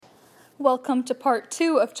Welcome to part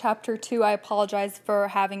 2 of chapter 2. I apologize for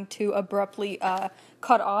having to abruptly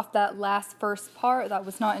cut off that first part. That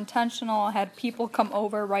was not intentional. I had people come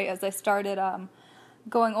over right as I started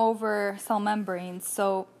going over cell membranes.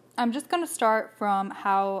 So I'm just going to start from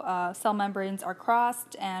how cell membranes are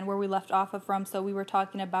crossed and where we left off from. So we were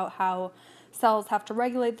talking about how cells have to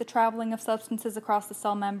regulate the traveling of substances across the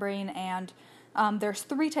cell membrane, and there's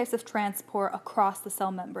 3 types of transport across the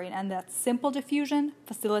cell membrane, and that's simple diffusion,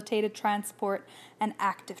 facilitated transport, and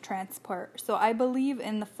active transport. So I believe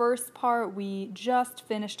in the first part we just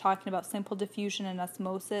finished talking about simple diffusion and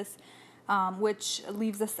osmosis, which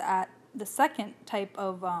leaves us at the second type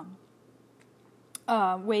of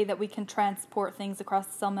way that we can transport things across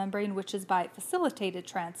the cell membrane, which is by facilitated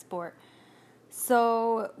transport.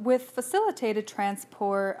 So with facilitated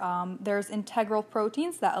transport, there's integral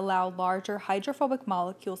proteins that allow larger hydrophobic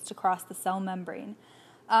molecules to cross the cell membrane.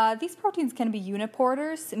 These proteins can be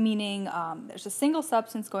uniporters, meaning there's a single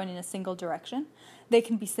substance going in a single direction. They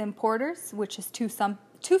can be symporters, which is two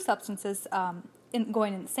substances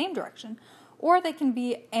going in the same direction. Or they can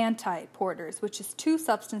be antiporters, which is 2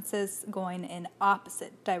 substances going in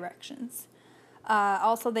opposite directions.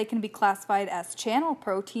 Also, they can be classified as channel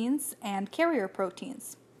proteins and carrier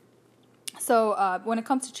proteins. So when it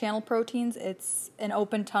comes to channel proteins, it's an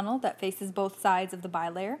open tunnel that faces both sides of the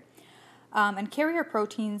bilayer. And carrier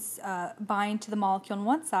proteins bind to the molecule on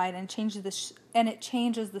one side and it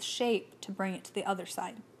changes the shape to bring it to the other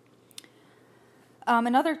side.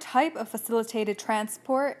 Another type of facilitated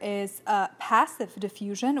transport is passive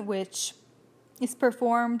diffusion, which is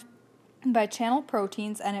performed by channel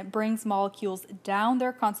proteins, and it brings molecules down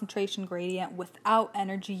their concentration gradient without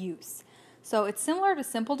energy use. So it's similar to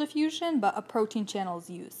simple diffusion, but a protein channel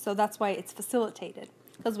is used. So that's why it's facilitated,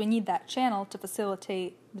 because we need that channel to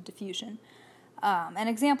facilitate the diffusion. And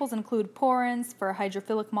examples include porins for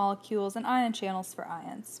hydrophilic molecules and ion channels for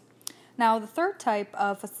ions. Now, the third type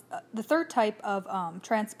of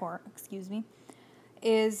transport,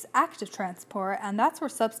 is active transport, and that's where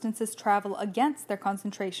substances travel against their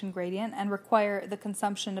concentration gradient and require the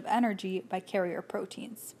consumption of energy by carrier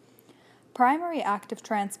proteins. Primary active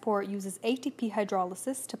transport uses ATP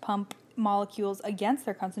hydrolysis to pump molecules against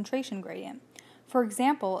their concentration gradient. For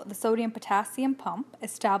example, the sodium-potassium pump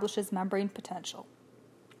establishes membrane potential.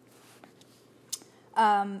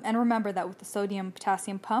 And remember that with the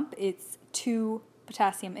sodium-potassium pump, it's 2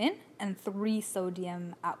 potassium in and 3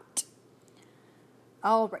 sodium out.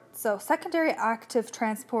 Alright, so secondary active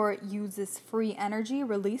transport uses free energy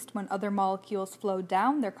released when other molecules flow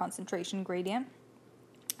down their concentration gradient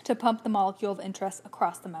to pump the molecule of interest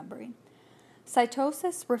across the membrane.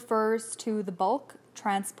 Cytosis refers to the bulk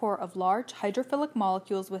transport of large hydrophilic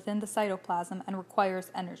molecules within the cytoplasm and requires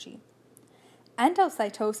energy.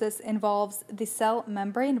 Endocytosis involves the cell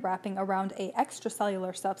membrane wrapping around an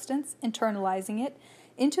extracellular substance, internalizing it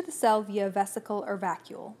into the cell via vesicle or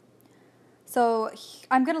vacuole. So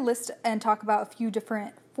I'm going to list and talk about a few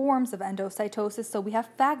different forms of endocytosis. So we have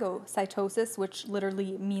phagocytosis, which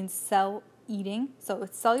literally means cell eating. So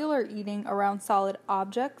it's cellular eating around solid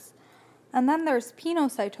objects. And then there's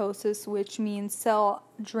penocytosis, which means cell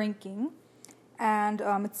drinking. And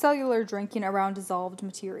it's cellular drinking around dissolved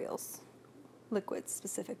materials, liquids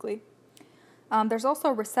specifically. There's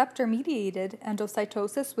also receptor-mediated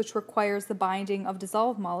endocytosis, which requires the binding of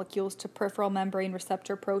dissolved molecules to peripheral membrane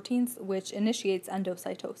receptor proteins, which initiates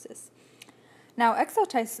endocytosis. Now,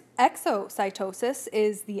 exocytosis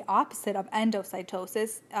is the opposite of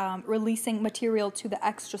endocytosis, releasing material to the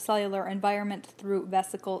extracellular environment through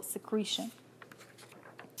vesicle secretion.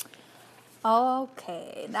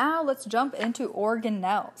 Okay, now let's jump into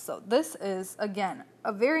organelles. So this is, again,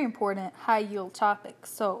 a very important high-yield topic.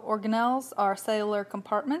 So organelles are cellular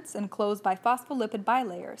compartments enclosed by phospholipid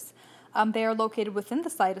bilayers. They are located within the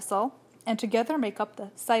cytosol and together make up the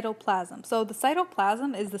cytoplasm. So the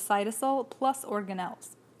cytoplasm is the cytosol plus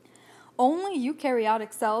organelles. Only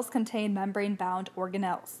eukaryotic cells contain membrane-bound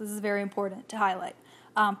organelles. This is very important to highlight.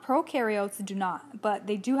 Prokaryotes do not, but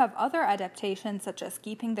they do have other adaptations such as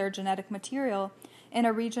keeping their genetic material in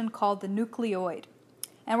a region called the nucleoid.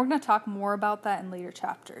 And we're going to talk more about that in later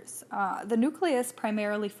chapters. The nucleus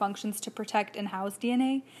primarily functions to protect and house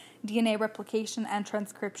DNA. DNA replication and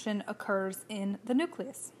transcription occurs in the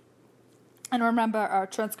nucleus. And remember, our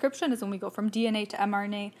transcription is when we go from DNA to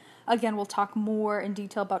mRNA. Again, we'll talk more in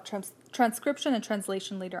detail about transcription and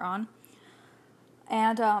translation later on.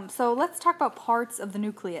 And so let's talk about parts of the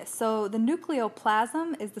nucleus. So the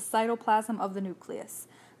nucleoplasm is the cytoplasm of the nucleus.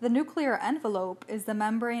 The nuclear envelope is the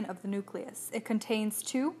membrane of the nucleus. It contains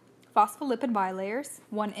 2 phospholipid bilayers,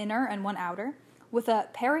 one inner and one outer, with a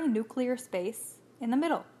perinuclear space in the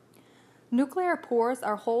middle. Nuclear pores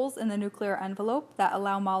are holes in the nuclear envelope that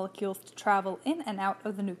allow molecules to travel in and out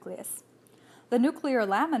of the nucleus. The nuclear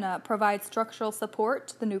lamina provides structural support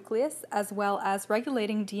to the nucleus as well as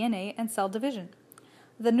regulating DNA and cell division.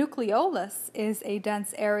 The nucleolus is a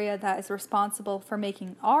dense area that is responsible for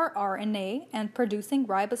making rRNA and producing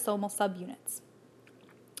ribosomal subunits,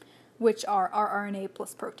 which are rRNA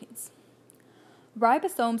plus proteins.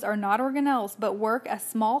 Ribosomes are not organelles but work as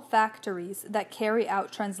small factories that carry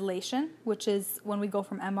out translation, which is when we go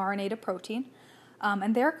from mRNA to protein,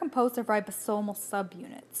 and they're composed of ribosomal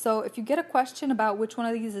subunits. So if you get a question about which one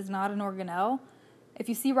of these is not an organelle, if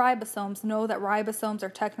you see ribosomes, know that ribosomes are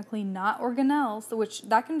technically not organelles, which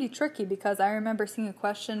that can be tricky because I remember seeing a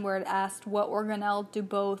question where it asked what organelle do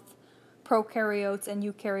both prokaryotes and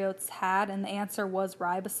eukaryotes had, and the answer was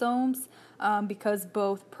ribosomes, because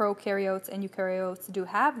both prokaryotes and eukaryotes do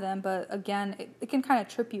have them, but again, it can kind of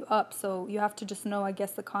trip you up, so you have to just know, I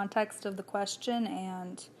guess, the context of the question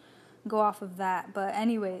and go off of that. But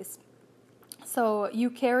anyways, so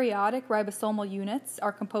eukaryotic ribosomal units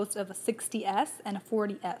are composed of a 60S and a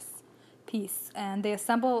 40S piece, and they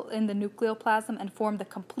assemble in the nucleoplasm and form the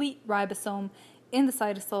complete ribosome in the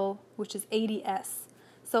cytosol, which is 80S.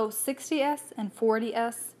 So 60S and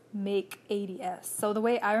 40S make 80S. So the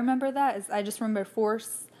way I remember that is I just remember 4,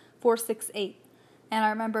 6, 8. And I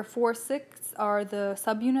remember 4, 6 are the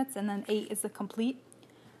subunits and then 8 is the complete.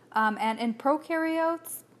 And in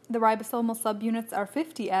prokaryotes, the ribosomal subunits are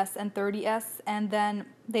 50S and 30S, and then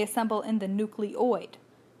they assemble in the nucleoid.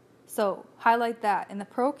 So highlight that. In the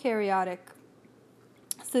prokaryotic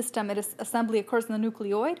system, assembly occurs in the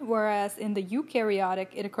nucleoid, whereas in the eukaryotic,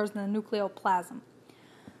 it occurs in the nucleoplasm.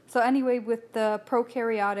 So anyway, with the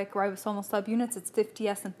prokaryotic ribosomal subunits, it's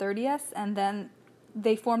 50S and 30S, and then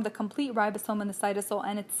they form the complete ribosome in the cytosol,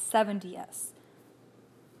 and it's 70S.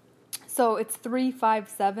 So it's 3, 5,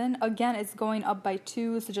 7. Again, it's going up by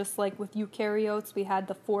 2, so just like with eukaryotes, we had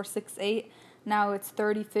the 4, 6, 8. Now it's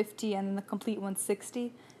 30, 50, and then the complete one's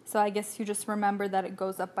 60. So I guess you just remember that it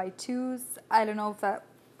goes up by 2s. I don't know if that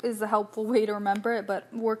is a helpful way to remember it,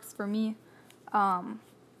 but works for me.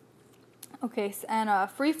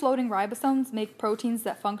 Free-floating ribosomes make proteins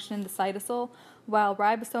that function in the cytosol, while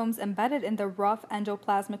ribosomes embedded in the rough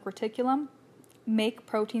endoplasmic reticulum make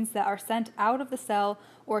proteins that are sent out of the cell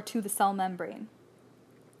or to the cell membrane.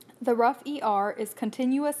 The rough ER is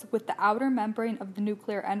continuous with the outer membrane of the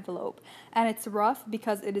nuclear envelope, and it's rough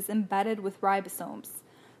because it is embedded with ribosomes.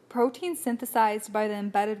 Proteins synthesized by the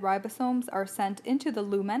embedded ribosomes are sent into the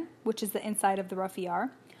lumen, which is the inside of the rough ER,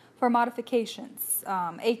 for modifications,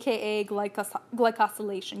 aka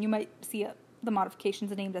glycosylation. You might see the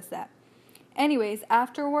modifications named as that. Anyways,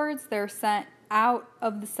 afterwards, they're sent out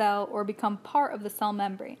of the cell or become part of the cell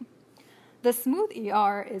membrane. The smooth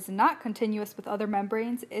ER is not continuous with other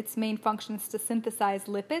membranes. Its main function is to synthesize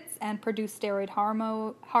lipids and produce steroid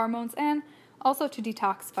hormones and also to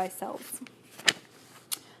detoxify cells.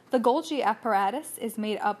 The Golgi apparatus is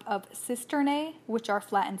made up of cisternae, which are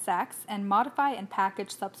flattened sacs, and modify and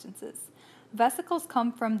package substances. Vesicles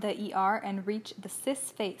come from the ER and reach the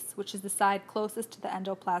cis face, which is the side closest to the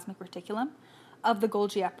endoplasmic reticulum of the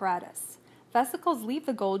Golgi apparatus. Vesicles leave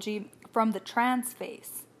the Golgi from the trans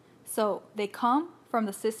face. So they come from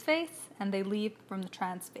the cis face and they leave from the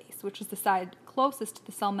trans face, which is the side closest to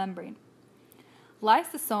the cell membrane.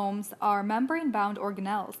 Lysosomes are membrane-bound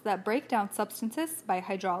organelles that break down substances by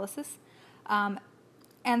hydrolysis, and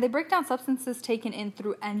they break down substances taken in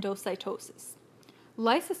through endocytosis.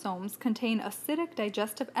 Lysosomes contain acidic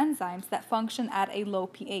digestive enzymes that function at a low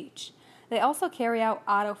pH. They also carry out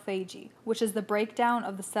autophagy, which is the breakdown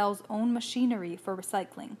of the cell's own machinery for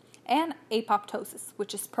recycling, and apoptosis,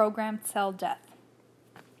 which is programmed cell death.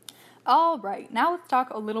 Alright, now let's talk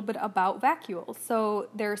a little bit about vacuoles. So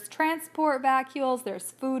there's transport vacuoles, there's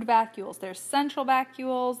food vacuoles, there's central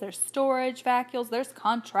vacuoles, there's storage vacuoles, there's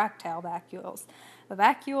contractile vacuoles.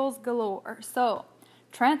 Vacuoles galore. So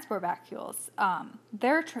transport vacuoles,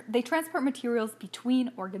 they transport materials between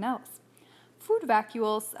organelles. Food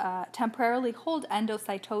vacuoles temporarily hold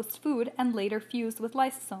endocytosed food and later fuse with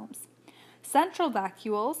lysosomes. Central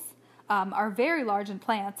vacuoles are very large in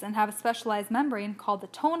plants and have a specialized membrane called the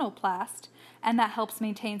tonoplast, and that helps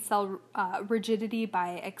maintain cell rigidity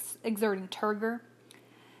by exerting turgor.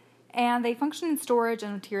 And they function in storage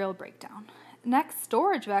and material breakdown. Next,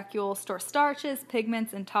 storage vacuoles store starches,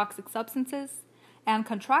 pigments, and toxic substances. And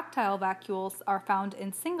contractile vacuoles are found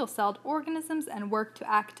in single-celled organisms and work to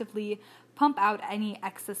actively pump out any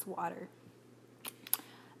excess water.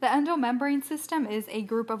 The endomembrane system is a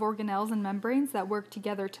group of organelles and membranes that work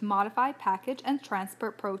together to modify, package, and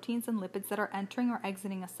transport proteins and lipids that are entering or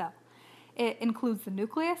exiting a cell. It includes the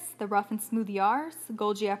nucleus, the rough and smooth ERs,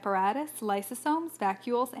 Golgi apparatus, lysosomes,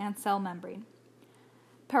 vacuoles, and cell membrane.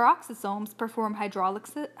 Peroxisomes perform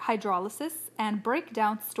hydrolysis and break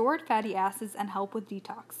down stored fatty acids and help with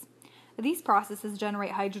detox. These processes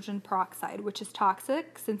generate hydrogen peroxide, which is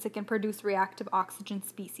toxic since it can produce reactive oxygen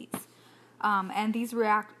species. And these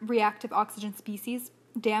reactive oxygen species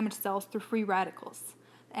damage cells through free radicals.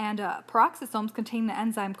 And peroxisomes contain the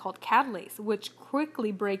enzyme called catalase, which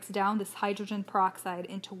quickly breaks down this hydrogen peroxide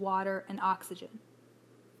into water and oxygen.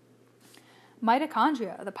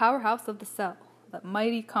 Mitochondria, the powerhouse of the cell, the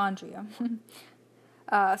mitochondria.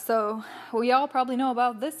 So we all probably know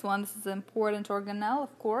about this one. This is an important organelle,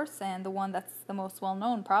 of course, and the one that's the most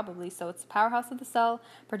well-known probably. So it's the powerhouse of the cell,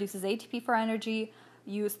 produces ATP for energy,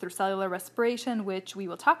 used through cellular respiration, which we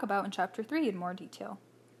will talk about in Chapter 3 in more detail.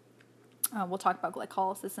 We'll talk about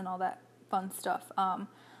glycolysis and all that fun stuff.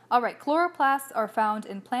 All right, chloroplasts are found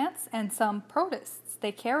in plants and some protists.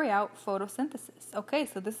 They carry out photosynthesis. Okay,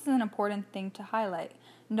 so this is an important thing to highlight.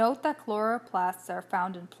 Note that chloroplasts are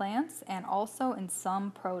found in plants and also in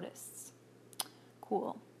some protists.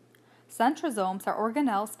 Cool. Centrosomes are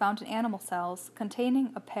organelles found in animal cells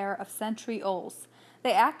containing a pair of centrioles.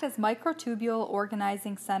 They act as microtubule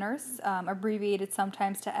organizing centers, abbreviated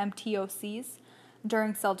sometimes to MTOCs,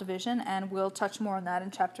 during cell division, and we'll touch more on that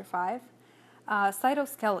in Chapter 5.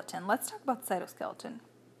 Cytoskeleton. Let's talk about the cytoskeleton.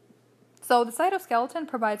 So the cytoskeleton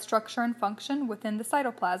provides structure and function within the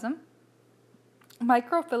cytoplasm.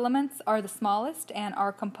 Microfilaments are the smallest and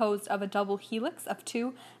are composed of a double helix of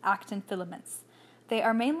 2 actin filaments. They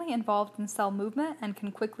are mainly involved in cell movement and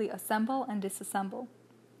can quickly assemble and disassemble.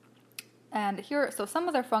 And here, so some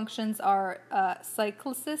of their functions are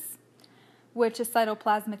cyclosis, which is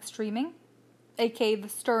cytoplasmic streaming, aka the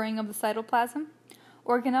stirring of the cytoplasm.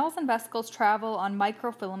 Organelles and vesicles travel on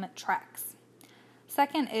microfilament tracks.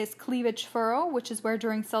 Second is cleavage furrow, which is where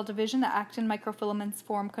during cell division the actin microfilaments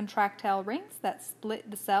form contractile rings that split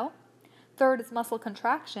the cell. Third is muscle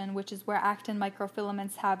contraction, which is where actin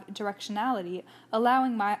microfilaments have directionality,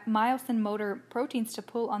 allowing myosin motor proteins to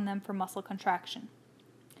pull on them for muscle contraction.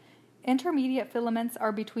 Intermediate filaments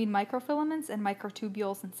are between microfilaments and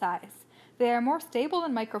microtubules in size. They are more stable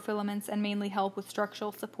than microfilaments and mainly help with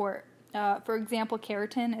structural support. For example,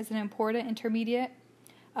 keratin is an important intermediate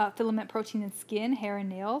filament protein in skin, hair, and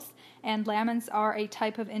nails, and lamins are a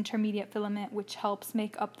type of intermediate filament which helps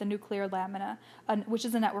make up the nuclear lamina, which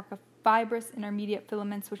is a network of fibrous intermediate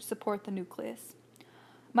filaments which support the nucleus.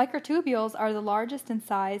 Microtubules are the largest in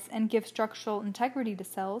size and give structural integrity to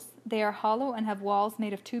cells. They are hollow and have walls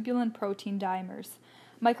made of tubulin protein dimers.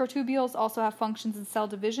 Microtubules also have functions in cell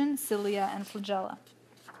division, cilia, and flagella.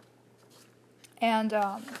 And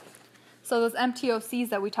so those MTOCs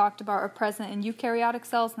that we talked about are present in eukaryotic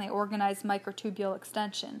cells, and they organize microtubule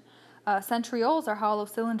extension. Centrioles are hollow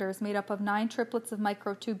cylinders made up of 9 triplets of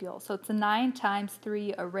microtubules, so it's a 9 times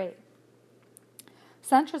 3 array.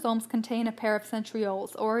 Centrosomes contain a pair of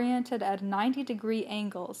centrioles oriented at 90-degree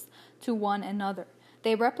angles to one another.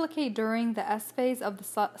 They replicate during the S phase of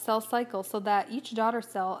the cell cycle so that each daughter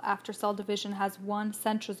cell after cell division has 1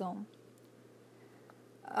 centrosome.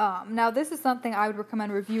 Now, this is something I would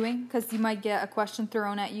recommend reviewing because you might get a question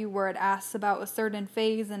thrown at you where it asks about a certain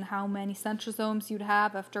phase and how many centrosomes you'd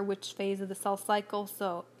have after which phase of the cell cycle.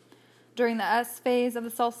 So, during the S phase of the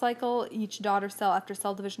cell cycle, each daughter cell after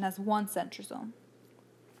cell division has 1 centrosome.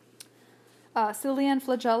 Cilia and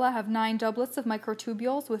flagella have 9 doublets of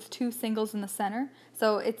microtubules with 2 singles in the center.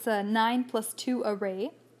 So, it's a 9 plus 2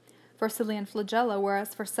 array for cilia and flagella,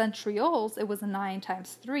 whereas for centrioles, it was a 9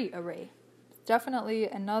 times 3 array. Definitely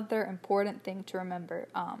another important thing to remember.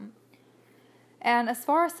 And as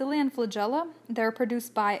far as cilia and flagella, they're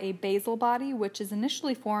produced by a basal body, which is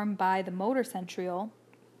initially formed by the motor centriole.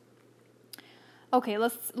 Okay,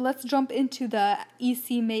 let's jump into the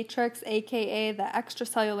EC matrix, aka the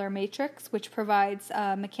extracellular matrix, which provides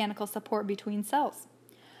mechanical support between cells.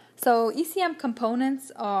 So ECM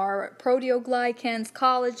components are proteoglycans,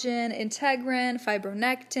 collagen, integrin,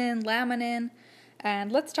 fibronectin, laminin.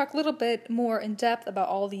 And let's talk a little bit more in depth about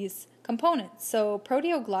all these components. So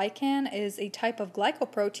proteoglycan is a type of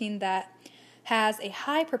glycoprotein that has a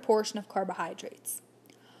high proportion of carbohydrates.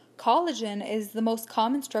 Collagen is the most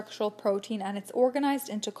common structural protein and it's organized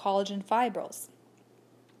into collagen fibrils.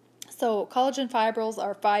 So collagen fibrils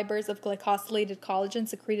are fibers of glycosylated collagen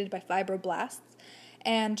secreted by fibroblasts.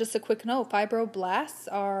 And just a quick note, fibroblasts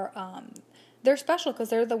are they're special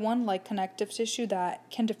because they're the one connective tissue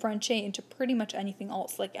that can differentiate into pretty much anything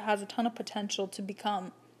else. It has a ton of potential to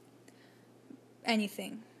become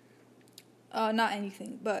anything. Not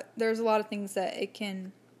anything, but there's a lot of things that it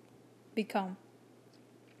can become.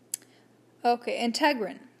 Okay,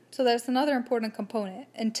 integrin. So that's another important component.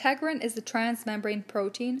 Integrin is a transmembrane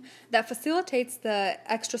protein that facilitates the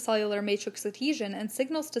extracellular matrix adhesion and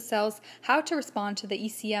signals to cells how to respond to the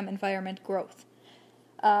ECM environment growth.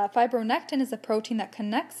 Fibronectin is a protein that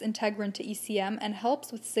connects integrin to ECM and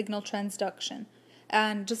helps with signal transduction.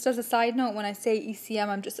 And just as a side note, when I say ECM,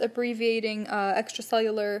 I'm just abbreviating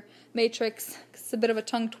extracellular matrix. It's a bit of a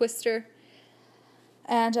tongue twister.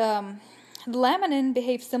 And laminin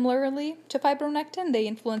behave similarly to fibronectin. They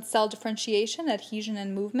influence cell differentiation, adhesion,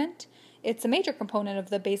 and movement. It's a major component of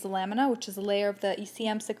the basal lamina, which is a layer of the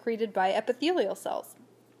ECM secreted by epithelial cells.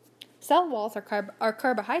 Cell walls are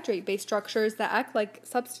carbohydrate-based structures that act like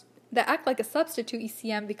a substitute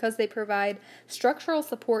ECM because they provide structural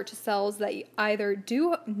support to cells that either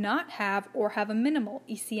do not have or have a minimal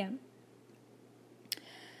ECM.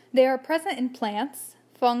 They are present in plants,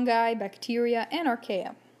 fungi, bacteria, and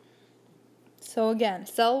archaea. So again,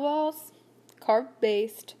 cell walls,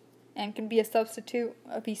 carb-based, and can be a substitute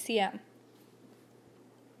of ECM.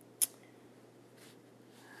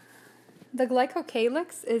 The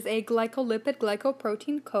glycocalyx is a glycolipid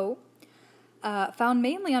glycoprotein coat found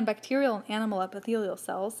mainly on bacterial and animal epithelial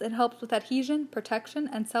cells. It helps with adhesion, protection,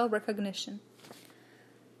 and cell recognition.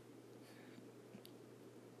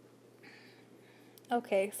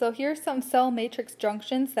 Okay, so here's some cell matrix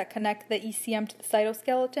junctions that connect the ECM to the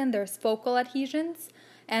cytoskeleton. There's focal adhesions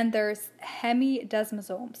and there's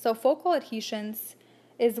hemidesmosomes. So focal adhesions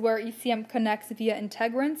is where ECM connects via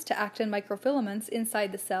integrins to actin microfilaments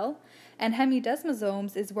inside the cell, and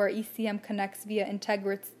hemidesmosomes is where ECM connects via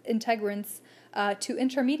integrins to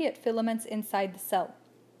intermediate filaments inside the cell.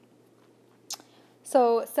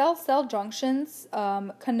 So cell-cell junctions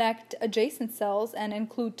connect adjacent cells and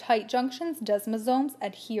include tight junctions, desmosomes,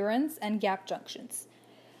 adherens, and gap junctions.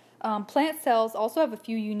 Plant cells also have a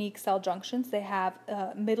few unique cell junctions. They have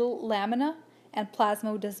middle lamina and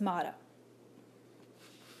plasmodesmata.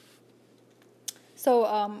 So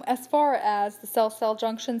as far as the cell-cell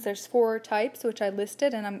junctions, there's 4 types, which I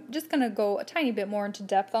listed, and I'm just going to go a tiny bit more into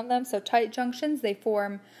depth on them. So tight junctions, they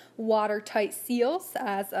form watertight seals,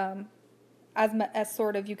 as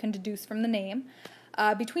sort of you can deduce from the name,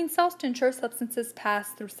 between cells to ensure substances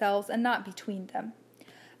pass through cells and not between them.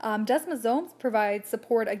 Desmosomes provide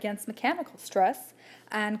support against mechanical stress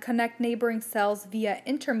and connect neighboring cells via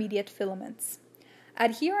intermediate filaments.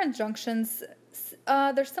 Adherent junctions,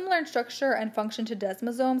 they're similar in structure and function to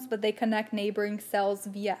desmosomes, but they connect neighboring cells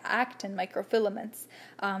via actin microfilaments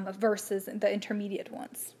versus the intermediate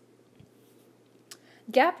ones.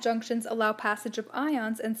 Gap junctions allow passage of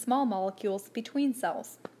ions and small molecules between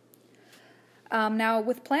cells. Now,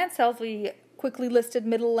 with plant cells, we quickly listed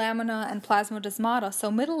middle lamina and plasmodesmata.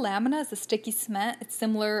 So middle lamina is a sticky cement. It's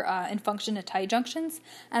similar in function to tight junctions.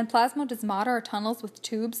 And plasmodesmata are tunnels with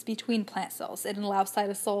tubes between plant cells. It allows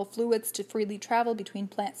cytosol fluids to freely travel between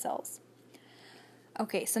plant cells.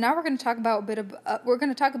 Okay, so now we're going to talk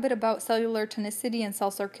a bit about cellular tonicity and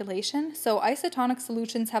cell circulation. So isotonic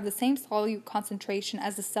solutions have the same solute concentration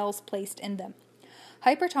as the cells placed in them.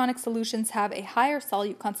 Hypertonic solutions have a higher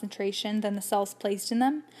solute concentration than the cells placed in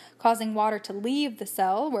them, causing water to leave the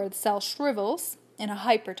cell where the cell shrivels in a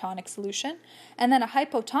hypertonic solution, and then a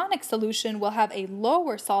hypotonic solution will have a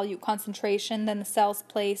lower solute concentration than the cells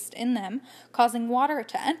placed in them, causing water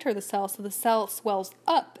to enter the cell so the cell swells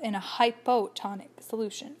up in a hypotonic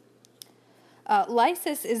solution.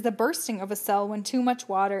 Lysis is the bursting of a cell when too much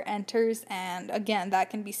water enters, and again, that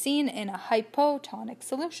can be seen in a hypotonic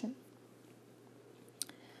solution.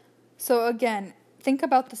 So again, think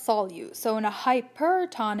about the solute. So in a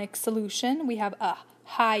hypertonic solution, we have a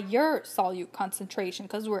higher solute concentration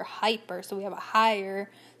because we're hyper, so we have a higher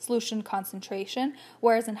solution concentration,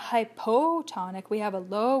 whereas in hypotonic, we have a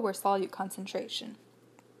lower solute concentration.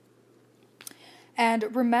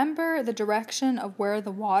 And remember the direction of where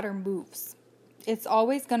the water moves. It's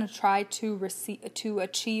always going to try to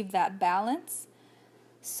achieve that balance.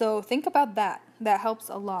 So think about that. That helps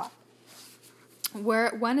a lot.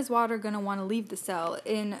 When is water going to want to leave the cell?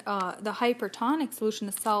 In the hypertonic solution,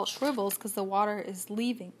 the cell shrivels because the water is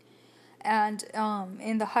leaving. And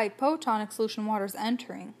in the hypotonic solution, water is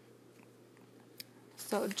entering.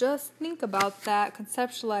 So just think about that,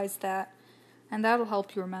 conceptualize that, and that'll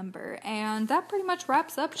help you remember. And that pretty much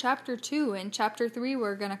wraps up Chapter 2. In Chapter 3,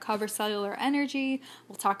 we're going to cover cellular energy.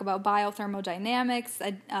 We'll talk about biothermodynamics,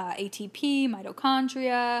 ATP,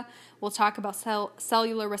 mitochondria. We'll talk about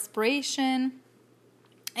cellular respiration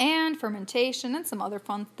and fermentation, and some other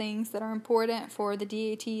fun things that are important for the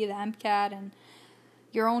DAT, the MCAT, and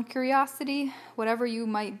your own curiosity, whatever you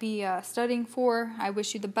might be studying for. I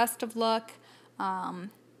wish you the best of luck.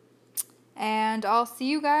 And I'll see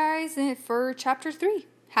you guys for chapter 3.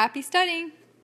 Happy studying!